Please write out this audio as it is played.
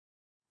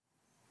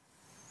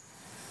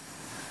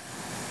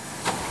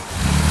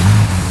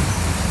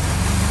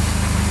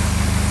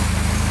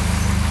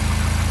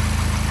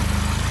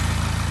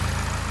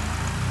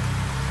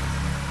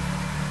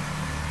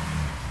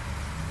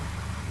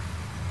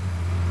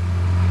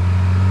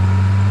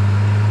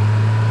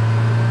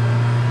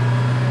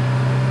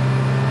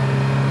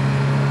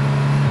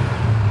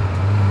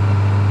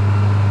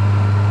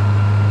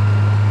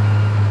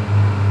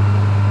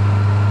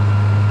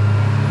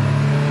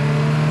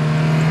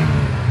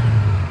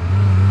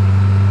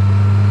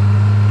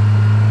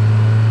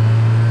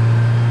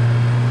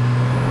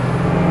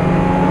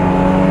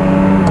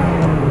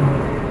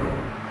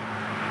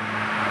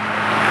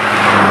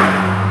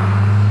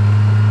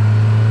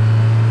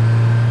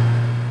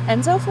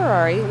Enzo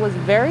Ferrari was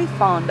very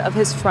fond of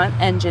his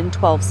front-engine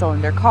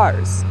 12-cylinder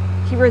cars.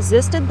 He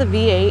resisted the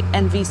V8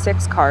 and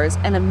V6 cars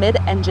and a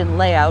mid-engine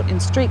layout in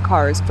street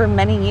cars for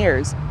many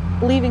years,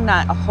 believing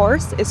that a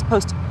horse is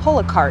supposed to pull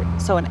a cart,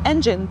 so an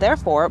engine,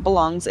 therefore,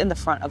 belongs in the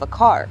front of a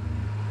car.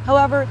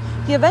 However,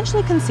 he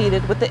eventually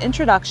conceded with the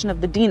introduction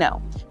of the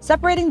Dino,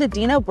 separating the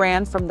Dino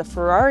brand from the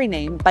Ferrari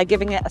name by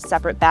giving it a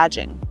separate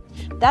badging.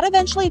 That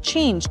eventually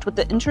changed with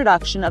the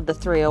introduction of the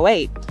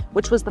 308,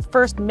 which was the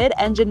first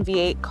mid-engine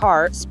V8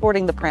 car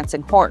sporting the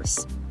prancing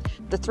horse.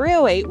 The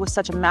 308 was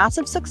such a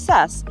massive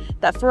success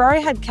that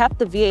Ferrari had kept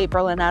the V8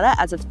 Berlinetta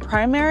as its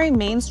primary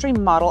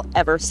mainstream model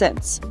ever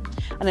since.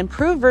 An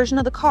improved version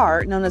of the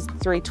car, known as the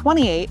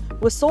 328,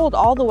 was sold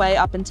all the way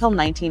up until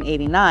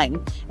 1989,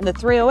 and the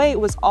 308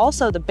 was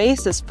also the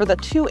basis for the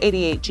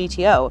 288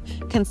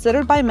 GTO,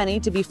 considered by many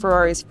to be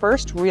Ferrari's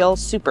first real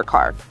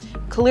supercar.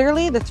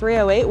 Clearly, the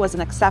 308 was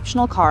an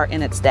exceptional car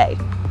in its day.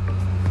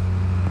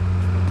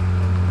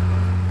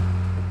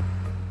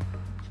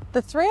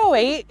 The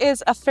 308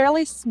 is a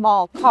fairly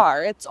small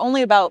car. It's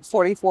only about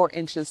 44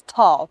 inches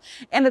tall,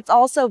 and it's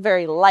also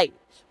very light.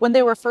 When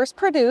they were first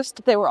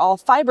produced, they were all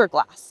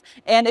fiberglass.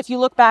 And if you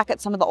look back at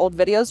some of the old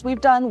videos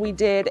we've done, we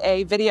did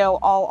a video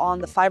all on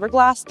the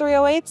fiberglass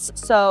 308s,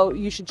 so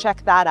you should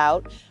check that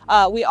out.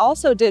 We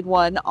also did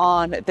one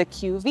on the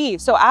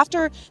QV. So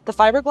after the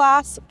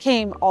fiberglass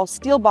came all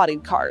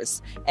steel-bodied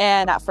cars,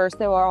 and at first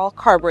they were all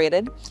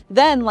carbureted.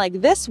 Then,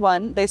 like this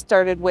one, they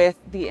started with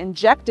the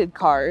injected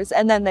cars,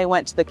 and then they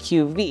went to the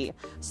QV.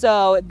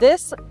 So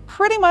this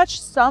pretty much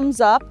sums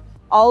up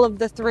all of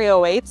the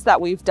 308s that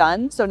we've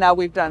done. So now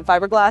we've done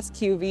fiberglass,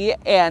 QV,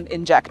 and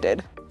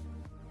injected.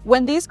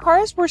 When these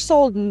cars were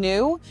sold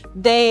new,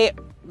 they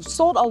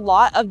sold a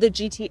lot of the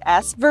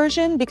GTS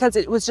version because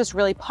it was just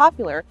really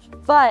popular.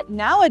 But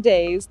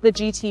nowadays, the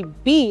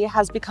GTB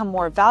has become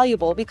more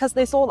valuable because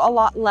they sold a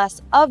lot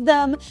less of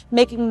them,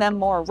 making them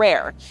more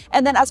rare.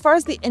 And then as far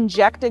as the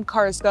injected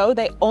cars go,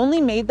 they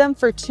only made them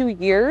for 2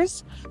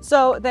 years.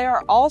 So they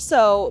are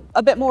also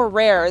a bit more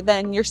rare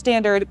than your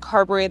standard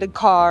carbureted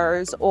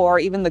cars or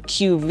even the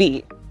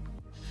QV.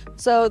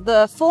 So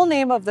the full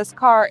name of this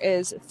car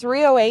is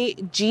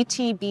 308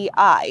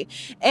 GTBi,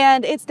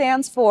 and it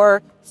stands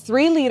for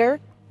 3-liter,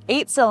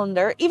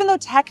 8-cylinder, even though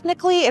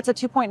technically it's a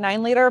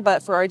 2.9 liter,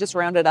 but Ferrari just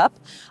rounded up.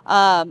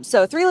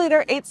 So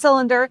 3-liter,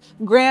 8-cylinder,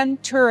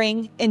 Grand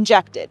Touring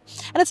injected.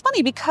 And it's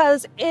funny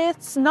because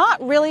it's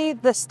not really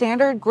the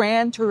standard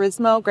Gran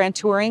Turismo, Grand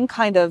Touring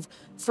kind of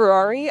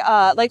Ferrari.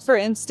 Like for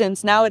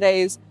instance,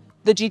 nowadays,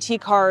 the GT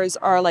cars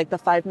are like the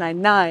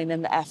 599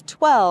 and the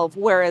F12,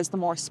 whereas the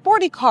more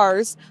sporty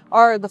cars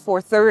are the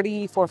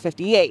 430,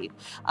 458.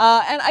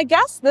 And I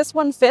guess this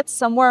one fits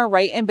somewhere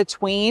right in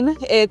between.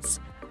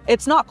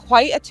 It's not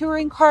quite a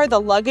touring car.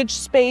 The luggage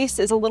space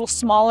is a little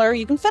smaller.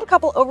 You can fit a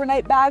couple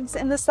overnight bags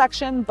in this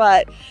section,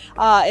 but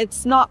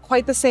it's not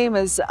quite the same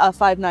as a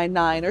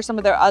 599 or some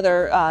of their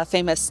other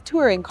famous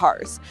touring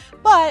cars.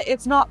 But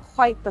it's not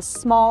quite the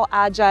small,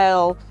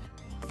 agile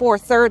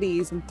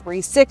 430s and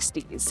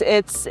 360s.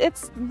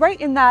 It's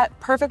right in that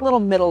perfect little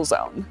middle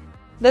zone.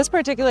 This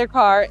particular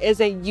car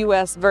is a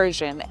US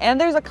version, and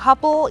there's a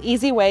couple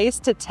easy ways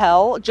to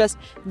tell just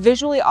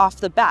visually off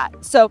the bat.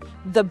 So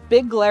the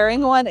big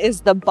glaring one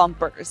is the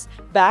bumpers.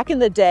 Back in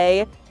the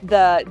day,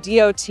 the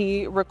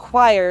DOT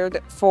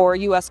required for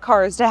US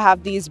cars to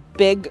have these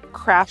big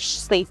crash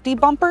safety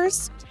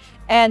bumpers,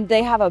 and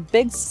they have a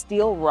big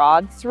steel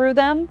rod through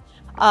them.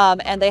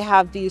 And they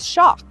have these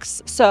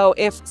shocks. So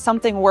if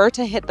something were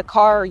to hit the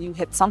car or you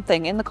hit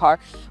something in the car,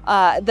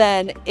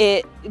 then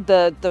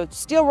the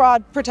steel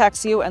rod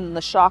protects you and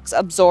the shocks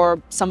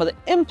absorb some of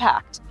the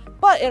impact.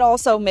 But it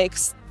also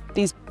makes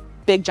these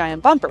big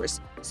giant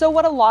bumpers. So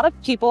what a lot of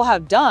people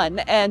have done,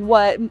 and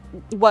what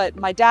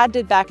my dad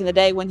did back in the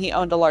day when he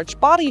owned a large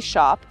body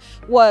shop,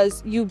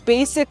 was you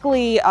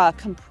basically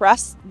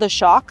compress the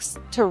shocks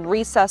to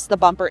recess the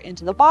bumper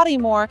into the body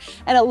more,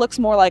 and it looks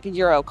more like a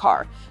Euro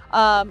car.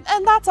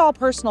 And that's all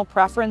personal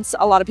preference.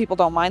 A lot of people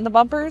don't mind the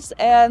bumpers,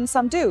 and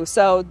some do.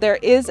 So there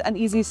is an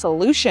easy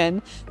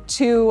solution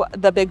to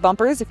the big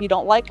bumpers if you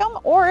don't like them,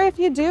 or if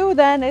you do,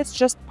 then it's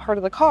just part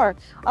of the car.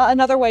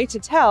 Another way to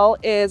tell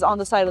is on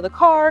the side of the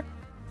car.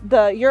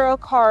 The Euro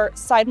car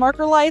side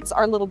marker lights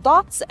are little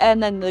dots,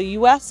 and then the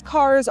US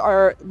cars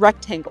are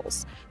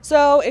rectangles.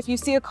 So if you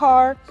see a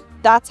car,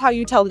 that's how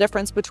you tell the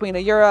difference between a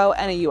Euro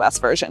and a US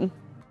version.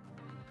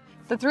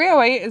 The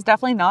 308 is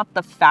definitely not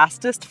the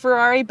fastest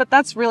Ferrari, but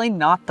that's really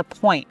not the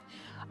point.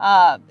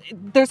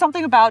 There's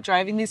something about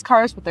driving these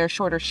cars with their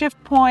shorter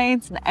shift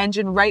points and the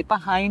engine right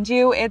behind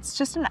you. It's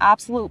just an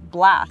absolute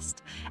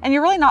blast. And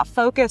you're really not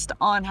focused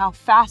on how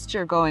fast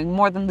you're going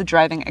more than the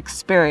driving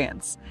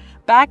experience.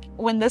 Back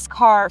when this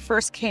car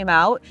first came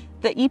out,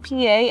 the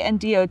EPA and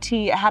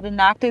DOT had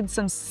enacted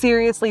some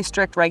seriously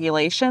strict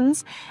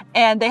regulations,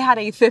 and they had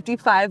a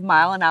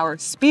 55-mile-an-hour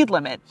speed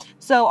limit.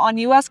 So on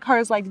US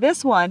cars like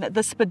this one,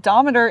 the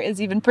speedometer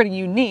is even pretty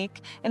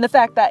unique in the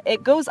fact that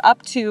it goes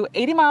up to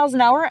 80 miles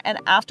an hour, and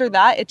after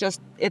that,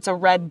 it's a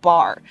red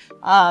bar.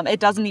 It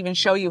doesn't even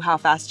show you how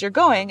fast you're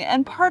going.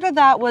 And part of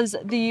that was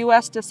the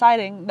US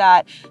deciding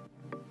that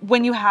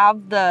when you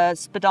have the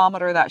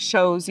speedometer that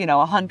shows,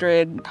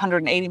 100,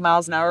 180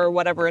 miles an hour or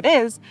whatever it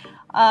is,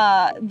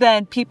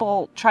 then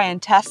people try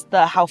and test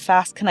how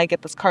fast can I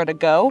get this car to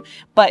go.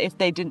 But if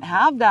they didn't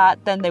have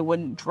that, then they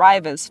wouldn't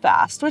drive as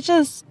fast, which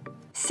is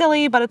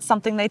silly, but it's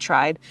something they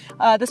tried.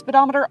 The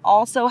speedometer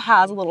also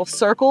has a little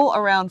circle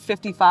around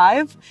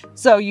 55,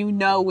 so you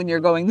know when you're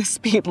going the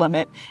speed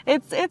limit.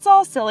 It's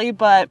all silly,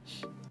 but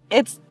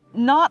it's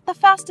not the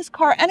fastest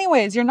car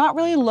anyways. You're not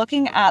really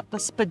looking at the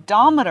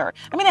speedometer.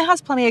 I mean, it has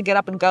plenty of get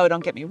up and go,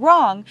 don't get me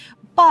wrong,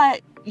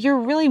 but you're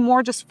really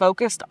more just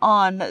focused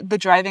on the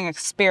driving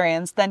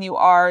experience than you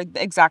are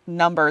the exact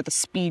number, the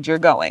speed you're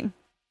going.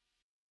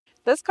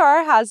 This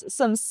car has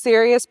some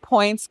serious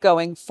points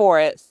going for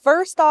it.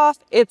 First off,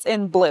 it's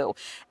in blue,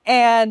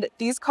 and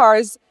these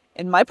cars,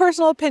 in my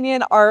personal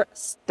opinion, are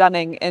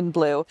stunning in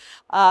blue.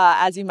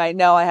 As you might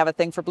know, I have a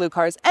thing for blue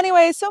cars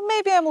anyway, so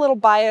maybe I'm a little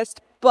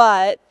biased,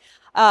 but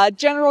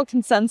general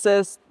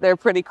consensus, they're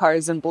pretty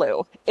cars in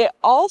blue. It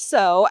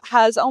also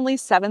has only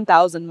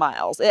 7,000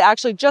 miles. It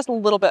actually just a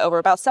little bit over,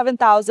 about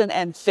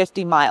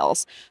 7,050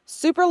 miles.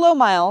 Super low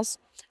miles.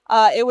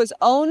 It was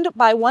owned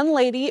by one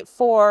lady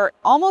for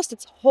almost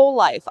its whole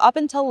life, up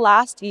until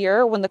last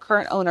year when the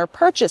current owner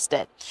purchased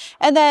it.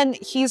 And then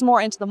he's more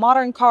into the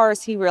modern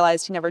cars. He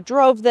realized he never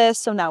drove this,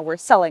 so now we're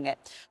selling it.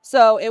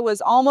 So it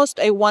was almost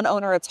a one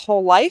owner its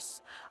whole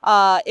life.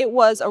 It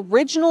was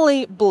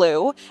originally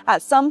blue.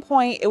 At some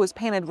point it was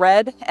painted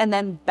red and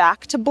then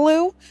back to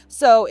blue.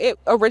 So it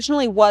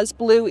originally was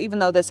blue, even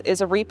though this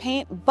is a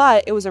repaint,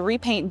 but it was a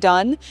repaint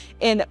done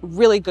in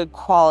really good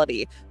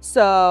quality.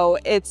 So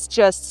it's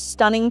just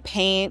stunning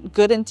paint,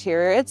 good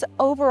interior. It's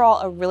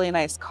overall a really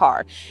nice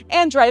car.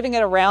 And driving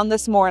it around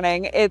this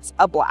morning, it's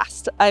a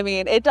blast. I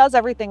mean, it does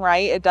everything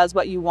right. It does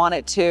what you want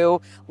it to.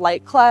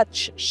 Light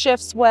clutch,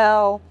 shifts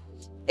well.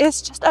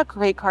 It's just a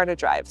great car to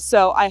drive.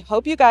 So I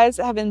hope you guys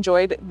have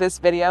enjoyed this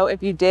video.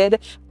 If you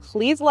did,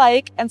 please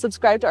like and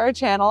subscribe to our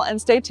channel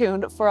and stay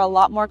tuned for a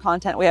lot more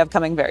content we have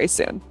coming very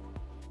soon.